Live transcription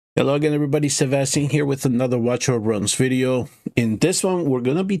Hello again everybody, Sebastian here with another Watch Our Runs video. In this one, we're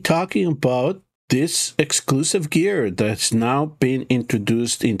going to be talking about this exclusive gear that's now been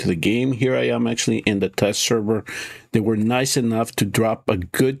introduced into the game. Here I am actually in the test server. They were nice enough to drop a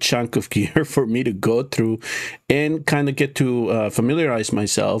good chunk of gear for me to go through and kind of get to familiarize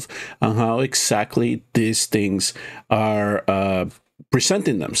myself on how exactly these things are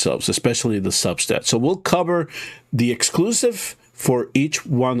presenting themselves, especially the substats. So we'll cover the exclusive for each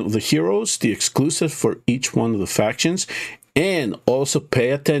one of the heroes, the exclusive for each one of the factions, and also pay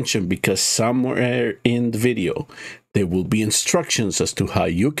attention because somewhere in the video there will be instructions as to how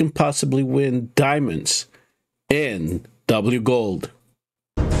you can possibly win diamonds and W gold.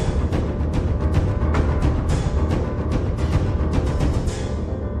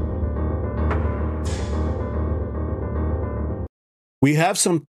 We have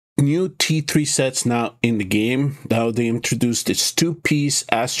some new T3 sets now in the game. Now they introduced this two-piece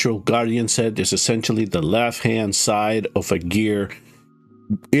Astral Guardian set. It's essentially the left-hand side of a gear.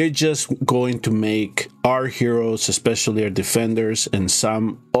 It's just going to make our heroes, especially our defenders and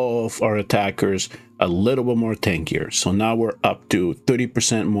some of our attackers, a little bit more tankier. So now we're up to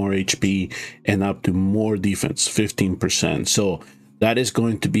 30% more HP and up to more defense, 15%. So that is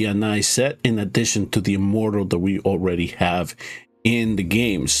going to be a nice set in addition to the Immortal that we already have in the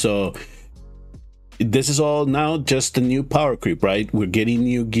game. So this is all now just a new power creep, right? We're getting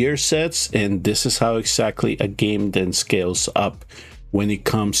new gear sets, and this is how exactly a game then scales up when it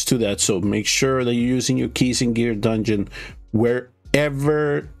comes to that. So make sure that you're using your keys in Gear Dungeon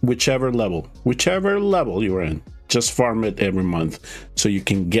whichever level you're in. Just farm it every month so you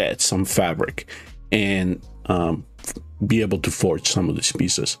can get some fabric and be able to forge some of these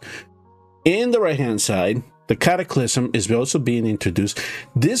pieces. In the right hand side, the Cataclysm is also being introduced.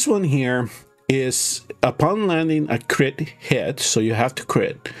 This one here is upon landing a crit hit, so you have to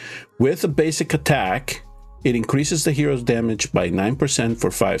crit. With a basic attack, it increases the hero's damage by 9% for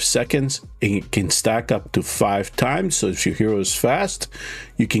 5 seconds. It can stack up to 5 times, so if your hero is fast,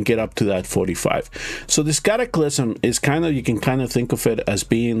 you can get up to that 45. So this Cataclysm is kind of, you can kind of think of it as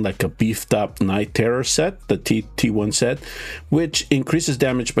being like a beefed up Night Terror set, the T1 set, which increases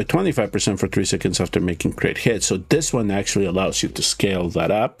damage by 25% for 3 seconds after making crit hits. So this one actually allows you to scale that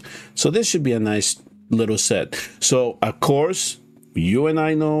up. So this should be a nice little set. So of course, you and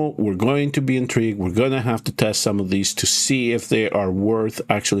I know we're going to be intrigued. We're going to have to test some of these to see if they are worth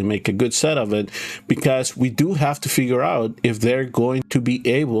actually make a good set of it, because we do have to figure out if they're going to be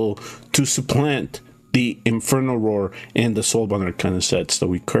able to supplant the Infernal Roar and the Soulbunner kind of sets that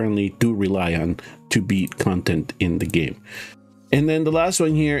we currently do rely on to beat content in the game. And then the last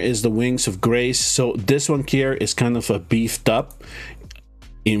one here is the Wings of Grace. So this one here is kind of a beefed up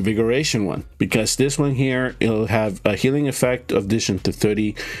Invigoration one, because this one here, it'll have a healing effect of addition to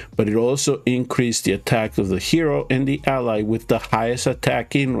 30, but it also increased the attack of the hero and the ally with the highest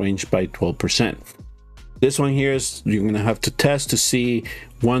attacking range by 12%. This one here is you're going to have to test to see,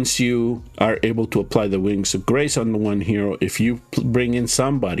 once you are able to apply the Wings of Grace on the one hero, if you bring in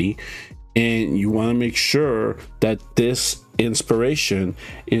somebody and you want to make sure that this inspiration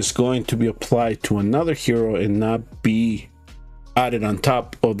is going to be applied to another hero and not be added on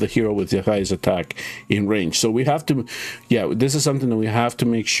top of the hero with the highest attack in range. So we have to, this is something that we have to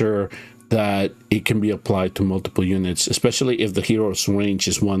make sure that it can be applied to multiple units, especially if the hero's range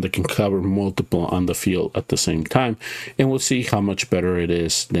is one that can cover multiple on the field at the same time. And we'll see how much better it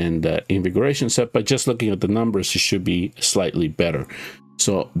is than the Invigoration set. But just looking at the numbers, it should be slightly better.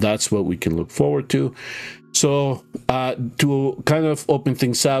 So that's what we can look forward to. So to kind of open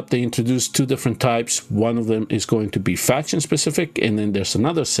things up, they introduced 2 different types. One of them is going to be faction specific, and then there's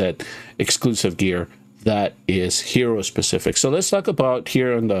another set, exclusive gear, that is hero specific. So let's talk about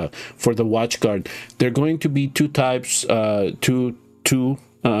here on the for the Watchguard. They're going to be 2 types, two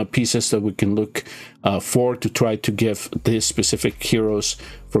pieces that we can look for to try to give these specific heroes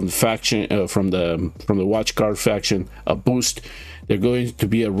from the faction, from the Watchguard faction, a boost. They're going to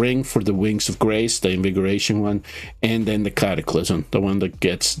be a ring for the Wings of Grace, the Invigoration one, and then the Cataclysm, the one that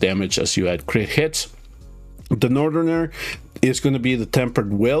gets damage as you add crit hits. The Northerner is going to be the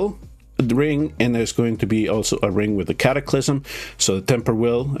Tempered Will ring, and there's going to be also a ring with the Cataclysm. So the Tempered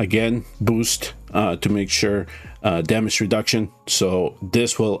Will, again, boost to make sure damage reduction. So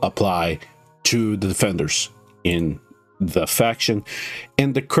this will apply to the defenders in the faction.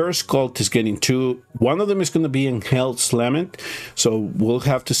 And the Curse Cult is getting 2. One of them is going to be in Hell's Lament, so we'll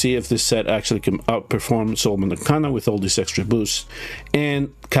have to see if this set actually can outperform Soulbunner with all these extra boosts.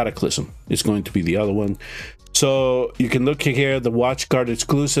 And Cataclysm is going to be the other one. So you can look here, the watch guard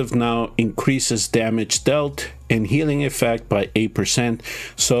exclusive now increases damage dealt and healing effect by 8%.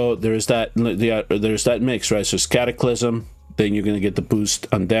 So there's that mix, right? So it's Cataclysm, then you're going to get the boost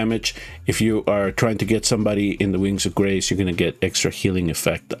on damage. If you are trying to get somebody in the Wings of Grace, you're going to get extra healing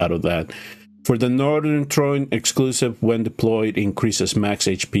effect out of that. For the Northern Throne exclusive, when deployed, increases max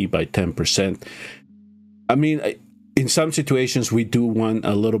HP by 10%. I mean, in some situations, we do want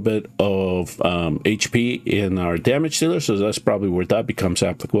a little bit of HP in our damage dealer, so that's probably where that becomes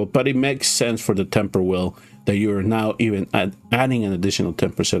applicable. But it makes sense for the Temper Will that you're now even adding an additional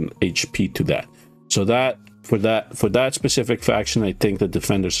 10% HP to that. So that for that specific faction, I think the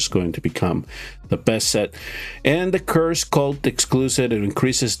Defenders is going to become the best set. And the Curse Cult exclusive, it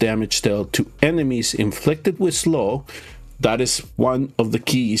increases damage dealt to enemies inflicted with slow. That is one of the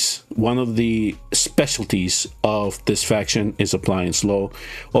keys, one of the specialties of this faction is applying slow.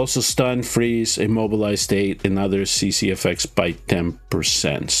 Also stun, freeze, immobilize state, and other CC effects by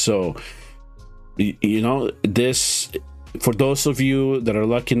 10%. So, you know, this, for those of you that are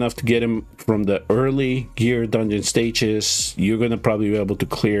lucky enough to get him from the early gear dungeon stages, you're going to probably be able to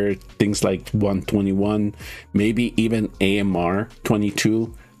clear things like 121, maybe even AMR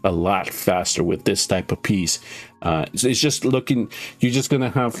 22 a lot faster with this type of piece. So it's just looking, we're just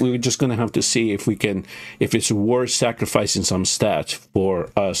gonna have to see if it's worth sacrificing some stats for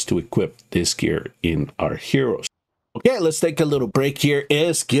us to equip this gear in our heroes. Okay, let's take a little break. Here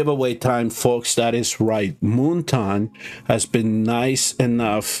is giveaway time, folks. That is right. Moonton has been nice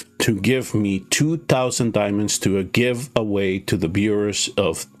enough to give me 2,000 diamonds to give away to the viewers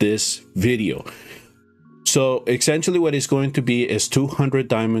of this video. So essentially what it's going to be is 200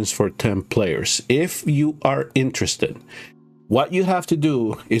 diamonds for 10 players. If you are interested, what you have to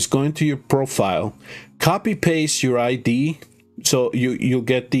do is go into your profile, copy paste your ID. So you'll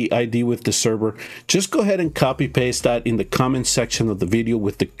get the ID with the server. Just go ahead and copy paste that in the comment section of the video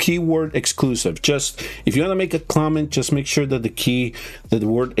with the keyword exclusive. Just if you want to make a comment, just make sure that the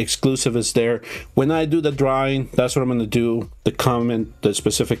word exclusive is there. When I do the drawing, that's what I'm going to do. The comment, the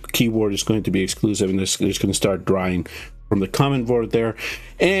specific keyword is going to be exclusive, and it's going to start drawing from the comment board there.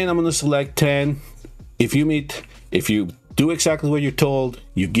 And I'm going to select 10. If you do exactly what you're told,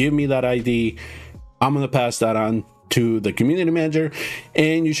 you give me that ID, I'm going to pass that on to the community manager,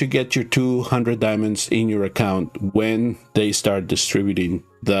 and you should get your 200 diamonds in your account when they start distributing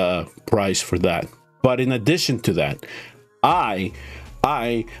the prize for that. But in addition to that, I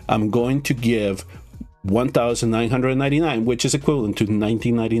am going to give 1,999, which is equivalent to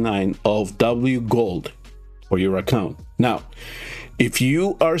 1999 of W gold for your account. Now, if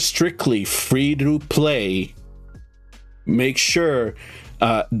you are strictly free to play, make sure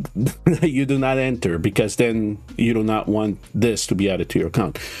you do not enter, because then you do not want this to be added to your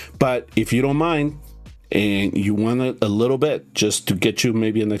account. But if you don't mind and you want a little bit just to get you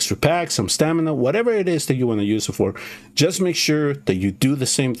maybe an extra pack, some stamina, whatever it is that you want to use it for, just make sure that you do the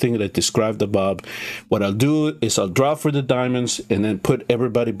same thing that I described above. What I'll do is I'll draw for the diamonds and then put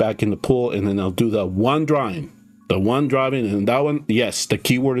everybody back in the pool, and then I'll do the one drawing, and that one, yes, the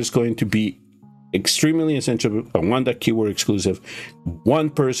keyword is going to be extremely essential. I want that keyword exclusive. One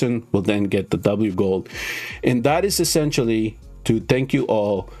person will then get the W gold, and that is essentially to thank you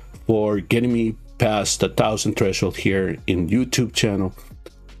all for getting me past the 1,000 threshold here in YouTube channel.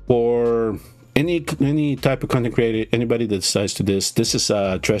 For any type of content creator, anybody that decides to this is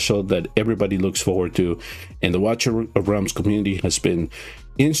a threshold that everybody looks forward to, and the Watcher of Realms community has been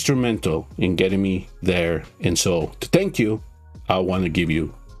instrumental in getting me there. And so to thank you, I want to give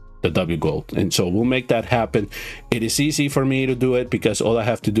you the W gold, and so we'll make that happen. It is easy for me to do it because all I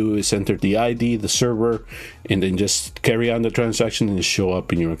have to do is enter the ID, the server, and then just carry on the transaction and show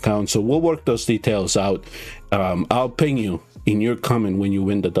up in your account. So we'll work those details out. I'll ping you in your comment when you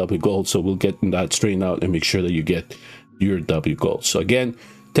win the W gold, so we'll get that straightened out and make sure that you get your W gold. So again,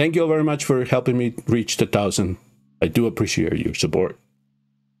 thank you all very much for helping me reach the 1,000. I do appreciate your support.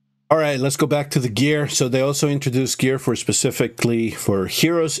 All right, let's go back to the gear. So they also introduced gear for specifically for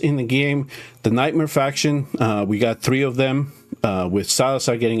heroes in the game. The Nightmare faction, we got 3 of them, with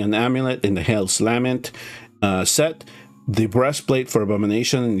Salazar getting an amulet in the Hell's Lament set, the breastplate for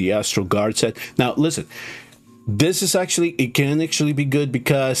Abomination in the Astral Guard set. Now, listen, this is actually, it can actually be good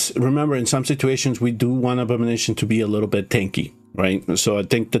because remember, in some situations, we do want Abomination to be a little bit tanky, right? So I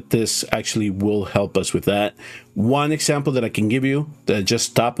think that this actually will help us with that. One example that I can give you that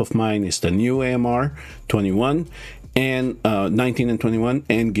just top of mind is the new AMR 21 and 19 and 21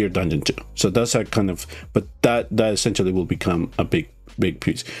 and Gear Dungeon 2. So that's a kind of, but that essentially will become a big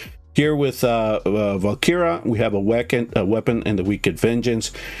piece. Here with Valkyra, we have a weapon and the Wicked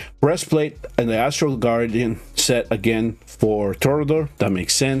Vengeance. Breastplate and the Astral Guardian set again for Toreador. That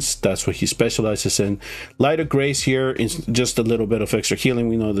makes sense. That's what he specializes in. Light of Grace here is just a little bit of extra healing.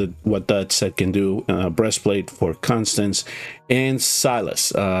 We know that what that set can do. Breastplate for Constance. And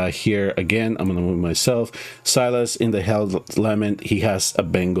Silas. Here again, I'm going to move myself. Silas in the Hell Lament, he has a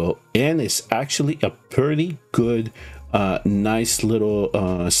Bengal. And it's actually a pretty good nice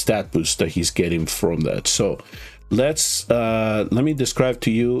little stat boost that he's getting from that. So let me describe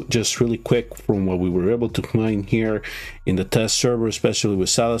to you just really quick from what we were able to find here in the test server, especially with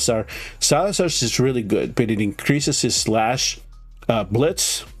Salazar. Salazar's is really good, but it increases his slash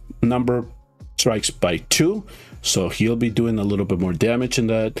blitz number strikes by 2, so he'll be doing a little bit more damage in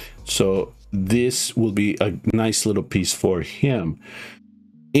that. So this will be a nice little piece for him.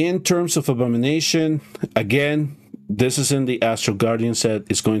 In terms of Abomination, again, this is in the Astral Guardian set.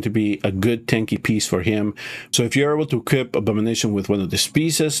 It's going to be a good tanky piece for him. So if you're able to equip Abomination with one of these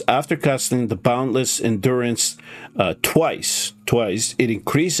pieces, after casting the Boundless Endurance twice, it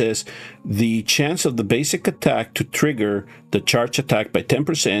increases the chance of the basic attack to trigger the charge attack by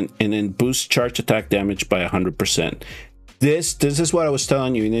 10% and then boost charge attack damage by 100%. This is what I was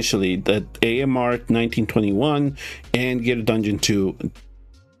telling you initially, that AMR 1921 and Get a Dungeon 2,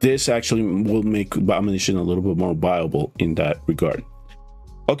 this actually will make Abomination a little bit more viable in that regard.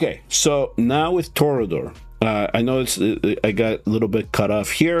 Okay, so now with Toreador, I know I got a little bit cut off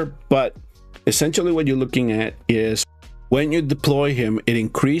here, but essentially what you're looking at is when you deploy him, it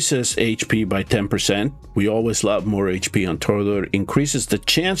increases HP by 10%. We always love more HP on Toreador. Increases the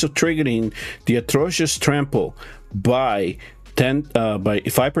chance of triggering the Atrocious Trample by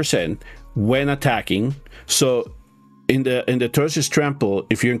 5% when attacking. So in the Atrocious Trample,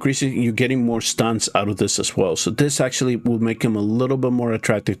 if you're increasing, you're getting more stuns out of this as well. So this actually will make him a little bit more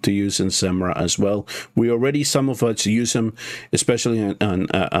attractive to use in Semra as well. We already, some of us use him, especially on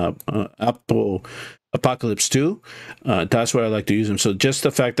Apocalypse 2. That's where I like to use him. So just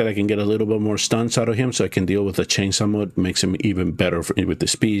the fact that I can get a little bit more stuns out of him so I can deal with the chainsaw mode makes him even better with the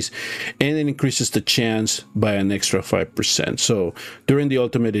speeds. And it increases the chance by an extra 5%. So during the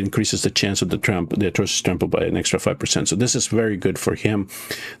ultimate, it increases the chance of the Atrocious Trample by an extra 5%. So this is very good for him.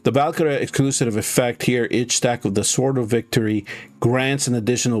 The Valkyria exclusive effect here, each stack of the Sword of Victory grants an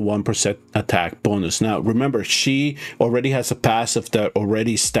additional 1% attack bonus. Now remember, she already has a passive that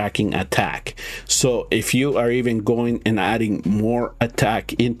already stacking attack. So if you are even going and adding more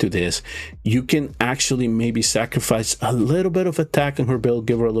attack into this, you can actually maybe sacrifice a little bit of attack in her build,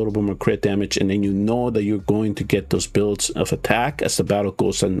 give her a little bit more crit damage, and then you know that you're going to get those builds of attack as the battle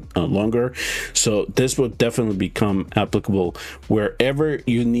goes on longer. So this will definitely become applicable wherever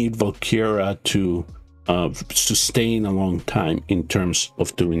you need Valkyria to sustain a long time in terms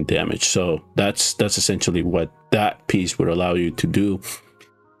of doing damage. So that's essentially what that piece would allow you to do.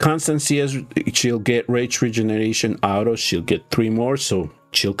 Constancy, she'll get Rage Regeneration auto, she'll get 3 more, so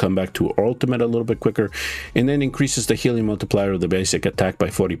she'll come back to her ultimate a little bit quicker, and then increases the healing multiplier of the basic attack by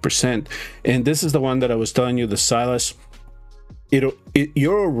 40%. And this is the one that I was telling you, the Silas.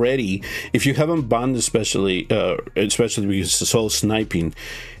 You're already, if you haven't bonded, especially because it's soul sniping,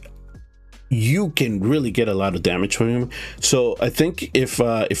 you can really get a lot of damage from him. So I think if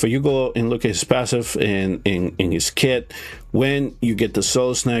you go and look at his passive and in his kit, when you get the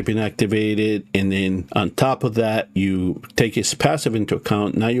soul sniping activated, and then on top of that you take his passive into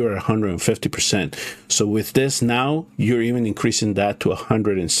account, now you're at 150%. So with this, now you're even increasing that to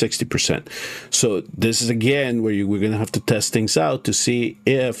 160%. So this is again where we're gonna have to test things out to see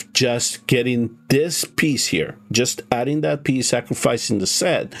if just getting this piece here, just adding that piece, sacrificing the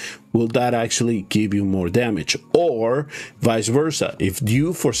set, will that actually give you more damage, or vice versa. If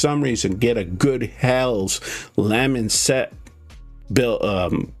you for some reason get a good Hell's Lament set built,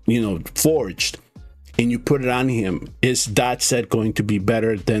 forged, and you put it on him, is that set going to be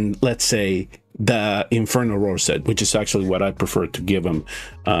better than, let's say, the Infernal Roar set, which is actually what I prefer to give him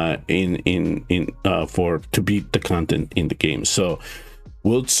to beat the content in the game. So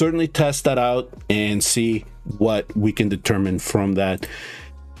we'll certainly test that out and see what we can determine from that.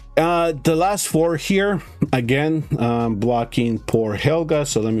 The last 4 here, again, blocking poor Helga.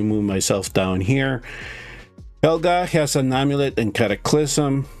 So let me move myself down here. Helga has an amulet and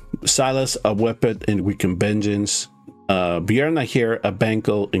Cataclysm. Silas, a weapon and Wicked Vengeance. Bjarna here, a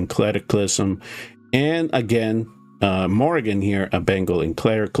bangle and Cataclysm. And again, Morrigan here, a bangle and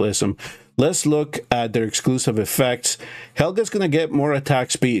Cataclysm. Let's look at their exclusive effects. Helga's gonna get more attack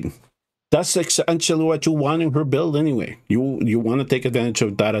speed. That's essentially what you want in her build anyway. You want to take advantage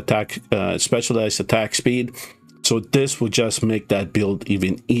of that attack, specialized attack speed. So this will just make that build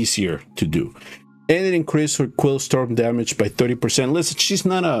even easier to do. And it increased her Quill Storm damage by 30%. Listen, she's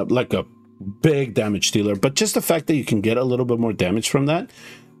not a big damage dealer, but just the fact that you can get a little bit more damage from that,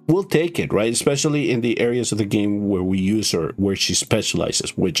 we'll take it, right? Especially in the areas of the game where we use her, where she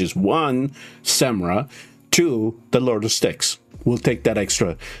specializes, which is 1, Semra, 2, the Lord of Sticks. We'll take that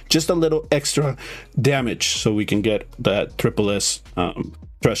extra, just a little extra damage so we can get that triple S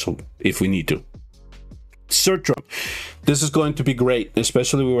threshold if we need to. Surtrum. This is going to be great,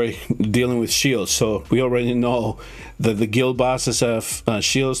 especially when we're dealing with shields. So we already know that the guild bosses have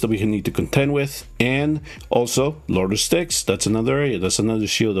shields that we need to contend with, and also Lord of Sticks. That's another area. That's another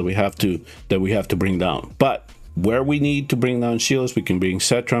shield that we have to bring down. But where we need to bring down shields, we can bring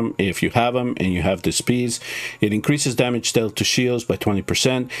Surtrum if you have them and you have the speeds. It increases damage dealt to shields by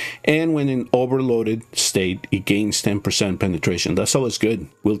 20%, and when in overloaded state, it gains 10% penetration. That's always good.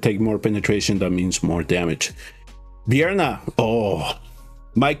 We'll take more penetration. That means more damage. Vierna, oh,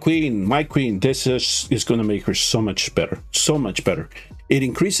 my queen. This is going to make her so much better. It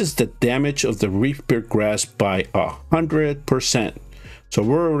increases the damage of the Reaper Grasp by 100%. So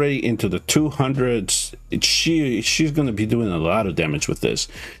we're already into the 200s. She's going to be doing a lot of damage with this.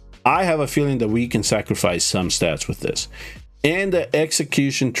 I have a feeling that we can sacrifice some stats with this. And the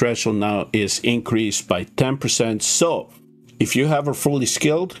execution threshold now is increased by 10%. So if you have her fully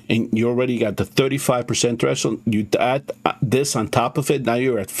skilled and you already got the 35% threshold, you add this on top of it, now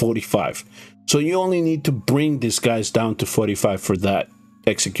you're at 45. So you only need to bring these guys down to 45 for that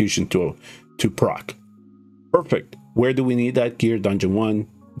execution to proc. Perfect. Where do we need that gear? Dungeon 1,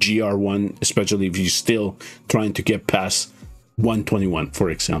 GR1, especially if you're still trying to get past 121, for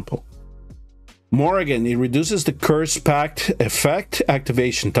example. Morrigan, it reduces the Curse Pact effect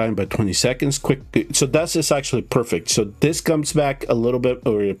activation time by 20 seconds. Quick, so that's just actually perfect. So this comes back a little bit,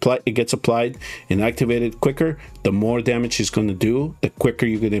 or it gets applied and activated quicker. The more damage it's going to do, the quicker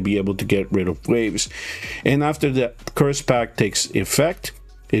you're going to be able to get rid of waves. And after the Curse Pact takes effect,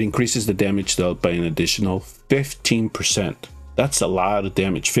 it increases the damage dealt by an additional 15%. That's a lot of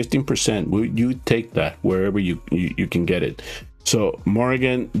damage. 15%. You take that wherever you can get it. So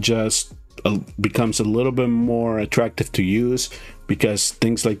Morrigan just becomes a little bit more attractive to use, because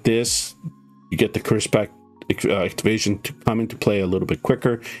things like this, you get the Curse Pact activation to come into play a little bit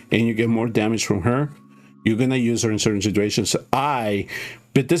quicker, and you get more damage from her. You're gonna use her in certain situations.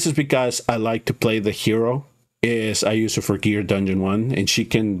 But this is because I like to play the hero. I use her for gear Dungeon 1, and she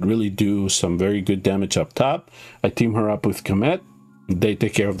can really do some very good damage up top. I team her up with Komet. They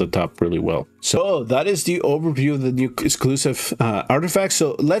take care of the top really well. So that is the overview of the new exclusive artifacts.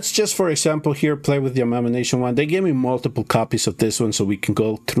 So let's just, for example, here play with the Abomination one. They gave me multiple copies of this one so we can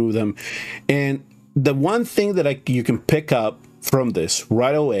go through them. And the one thing that you can pick up from this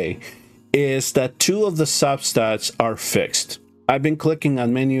right away is that 2 of the substats are fixed. I've been clicking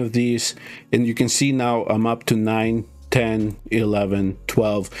on many of these, and you can see now I'm up to 9, 10, 11,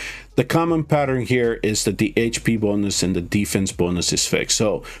 12. The common pattern here is that the HP bonus and the defense bonus is fixed.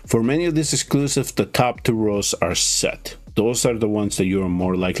 So for many of these exclusives, the top 2 rows are set. Those are the ones that you are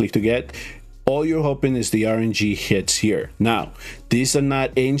more likely to get. All you're hoping is the RNG hits here. Now, these are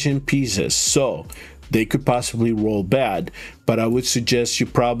not ancient pieces, so they could possibly roll bad, but I would suggest you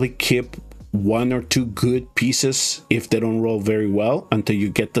probably keep 1 or 2 good pieces if they don't roll very well until you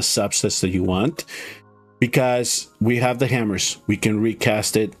get the subsets that you want, because we have the hammers, we can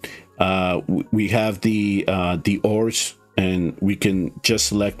recast it, we have the ores, and we can just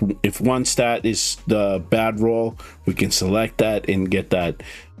select if one stat is the bad roll, we can select that and get that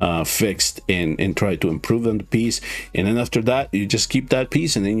fixed and try to improve on the piece. And then after that, you just keep that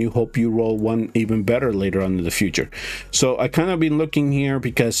piece, and then you hope you roll one even better later on in the future. So I kind of been looking here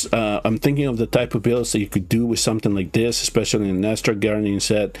because I'm thinking of the type of builds that you could do with something like this, especially in an Astra Guardian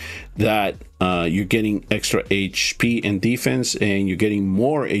set, that you're getting extra HP and defense, and you're getting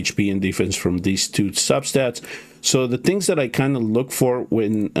more HP and defense from these 2 substats. So the things that I kind of look for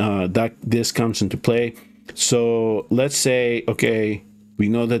when this comes into play. So let's say, okay, we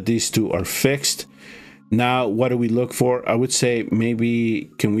know that these 2 are fixed. Now, what do we look for? I would say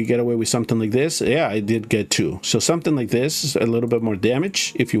maybe, can we get away with something like this? Yeah, I did get 2. So something like this is a little bit more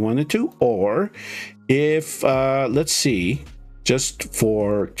damage if you wanted to. Or if, let's see, just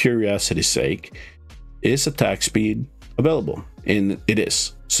for curiosity's sake, is attack speed available? And it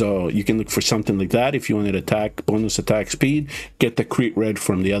is. So you can look for something like that. If you wanted attack, bonus attack speed, get the crit red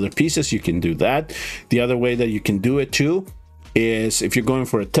from the other pieces, you can do that. The other way that you can do it too is if you're going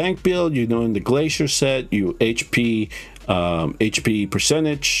for a tank build, you know, in the Glacier set, you HP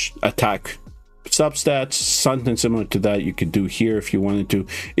percentage, attack substats, something similar to that you could do here if you wanted to.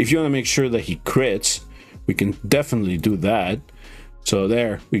 If you want to make sure that he crits, we can definitely do that. So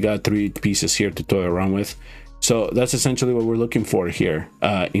there, we got 3 pieces here to toy around with. So that's essentially what we're looking for here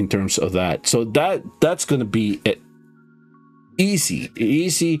in terms of that. So that's going to be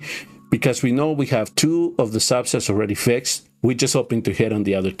easy because we know we have 2 of the subsets already fixed. We're just hoping to hit on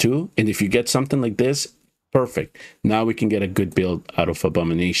the other 2. And if you get something like this, perfect. Now we can get a good build out of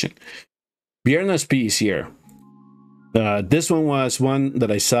Abomination. Vierna's piece here. This one was one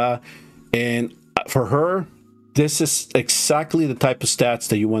that I saw, and for her, this is exactly the type of stats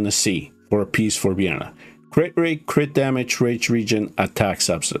that you want to see for a piece for Vierna. Crit rate, crit damage, rage region, attack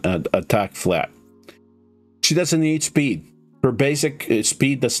flat. She doesn't need speed. Her basic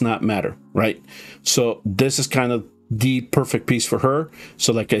speed does not matter, right? So this is kind of the perfect piece for her.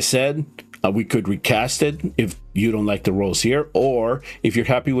 So like I said, we could recast it if you don't like the rolls here, or if you're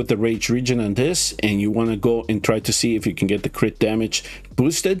happy with the rage region on this and you want to go and try to see if you can get the crit damage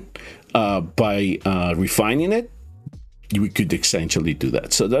boosted by refining it, we could essentially do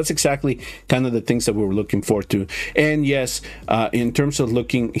that. So that's exactly kind of the things that we were looking forward to. And yes, in terms of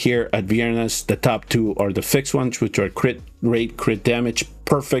looking here at Vierna's, the top 2 are the fixed ones, which are crit rate, crit damage.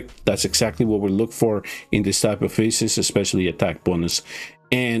 Perfect. That's exactly what we look for in this type of pieces, especially attack bonus.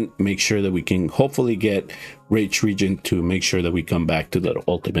 And make sure that we can hopefully get rage region to make sure that we come back to that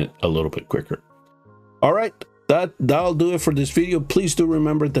ultimate a little bit quicker. All right, that'll do it for this video. Please do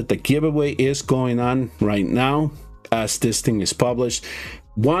remember that the giveaway is going on right now as this thing is published.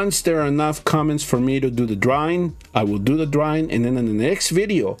 Once there are enough comments for me to do the drawing, I will do the drawing, and then in the next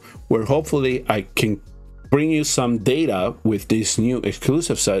video, where hopefully I can bring you some data with this new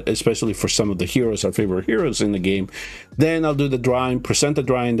exclusive set, especially for some of the heroes, our favorite heroes in the game, then I'll do the drawing, present the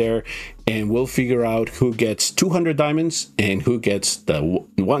drawing there, and we'll figure out who gets 200 diamonds and who gets the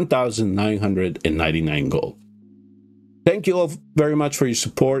 1,999 gold. Thank you all very much for your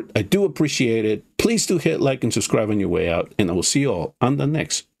support. I do appreciate it. Please do hit like and subscribe on your way out, and I will see you all on the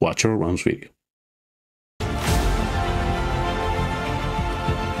next Watch Our Realms video.